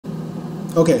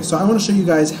Okay, so I want to show you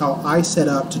guys how I set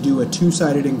up to do a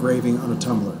two-sided engraving on a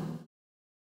tumbler.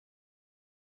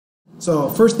 So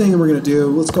first thing we're going to do,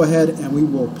 let's go ahead and we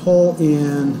will pull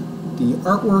in the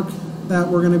artwork that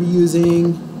we're going to be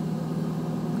using.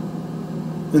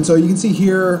 And so you can see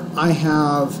here I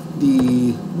have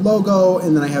the logo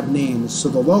and then I have names. So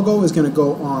the logo is going to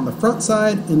go on the front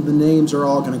side and the names are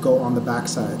all going to go on the back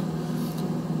side.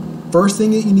 First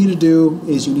thing that you need to do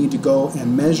is you need to go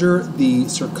and measure the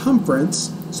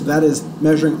circumference. So that is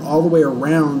measuring all the way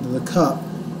around the cup,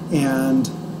 and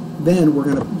then we're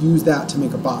going to use that to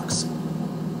make a box.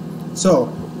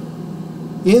 So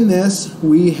in this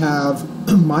we have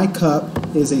my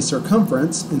cup is a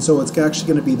circumference, and so it's actually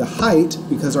going to be the height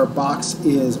because our box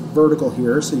is vertical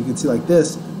here, so you can see like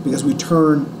this because we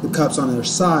turn the cups on their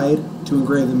side to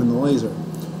engrave them in the laser.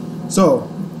 So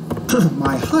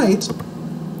my height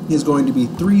is going to be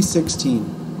 3/16,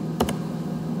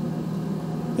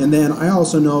 and then I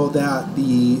also know that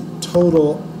the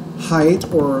total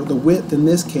height, or the width in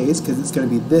this case, because it's going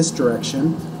to be this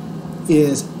direction,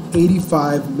 is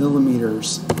 85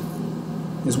 millimeters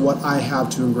is what I have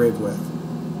to engrave with.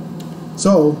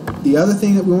 So the other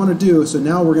thing that we want to do, so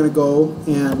now we're going to go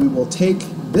and we will take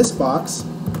this box,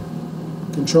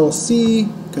 Control C,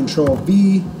 Control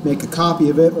V, make a copy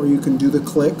of it, or you can do the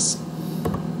clicks.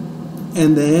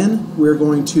 And then we're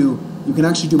going to, you can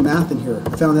actually do math in here.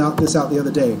 I found this out the other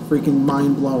day, freaking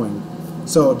mind-blowing.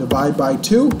 So divide by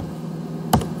 2,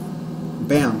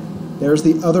 bam. There's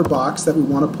the other box that we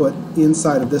want to put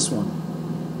inside of this one.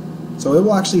 So it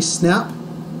will actually snap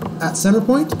at center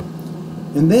point,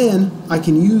 and then I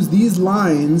can use these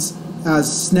lines as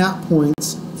snap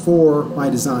points for my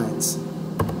designs.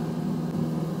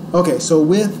 Okay, so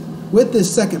with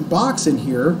this second box in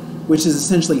here, which is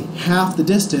essentially half the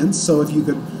distance, so if you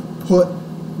could put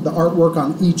the artwork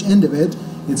on each end of it,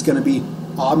 it's going to be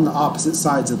on the opposite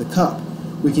sides of the cup.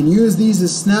 We can use these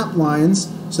as snap lines,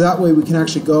 so that way we can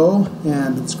actually go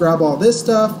and let's grab all this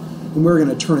stuff, and we're going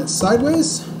to turn it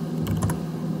sideways.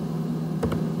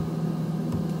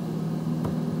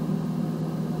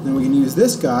 Then we can use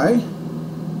this guy,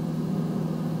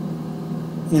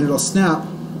 and it'll snap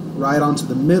right onto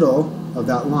the middle of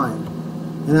that line.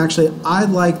 And actually, I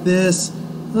like this.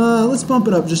 Let's bump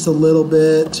it up just a little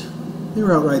bit. Maybe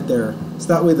right there. So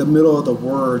that way the middle of the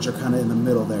words are kind of in the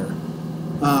middle there.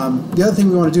 The other thing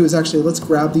we want to do is actually, let's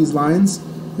grab these lines,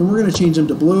 and we're going to change them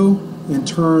to blue and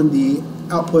turn the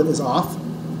output as off.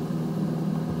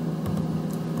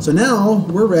 So now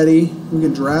we're ready. We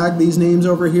can drag these names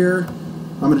over here.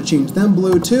 I'm going to change them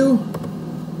blue too,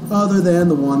 other than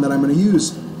the one that I'm going to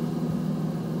use.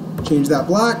 Change that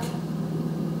black,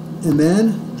 and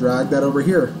then drag that over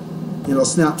here. It'll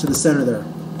snap to the center there.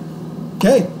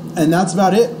 Okay, and that's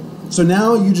about it. So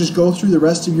now you just go through the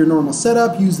rest of your normal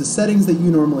setup, use the settings that you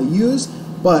normally use,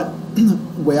 but the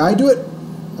way I do it,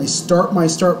 I start my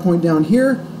start point down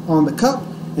here on the cup,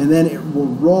 and then it will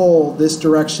roll this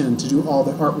direction to do all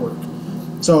the artwork.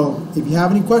 So if you have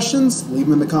any questions, leave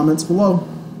them in the comments below.